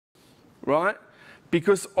right?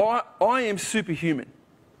 Because I am superhuman.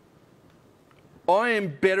 I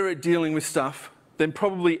am better at dealing with stuff than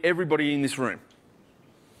probably everybody in this room.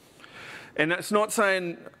 And that's not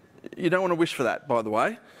saying, you don't want to wish for that, by the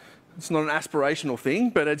way. It's not an aspirational thing,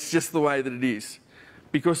 but it's just the way that it is.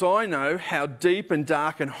 Because I know how deep and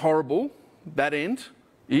dark and horrible that end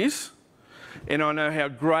is, and I know how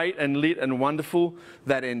great and lit and wonderful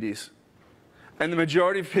that end is. And the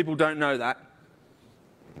majority of people don't know that.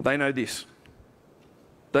 They know this.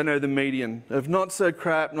 They know the median of not so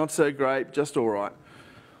crap, not so great, just all right.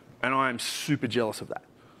 And I am super jealous of that.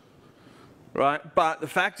 Right? But the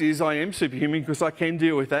fact is I am superhuman because I can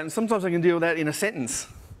deal with that, and sometimes I can deal with that in a sentence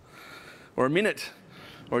or a minute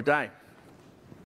or a day.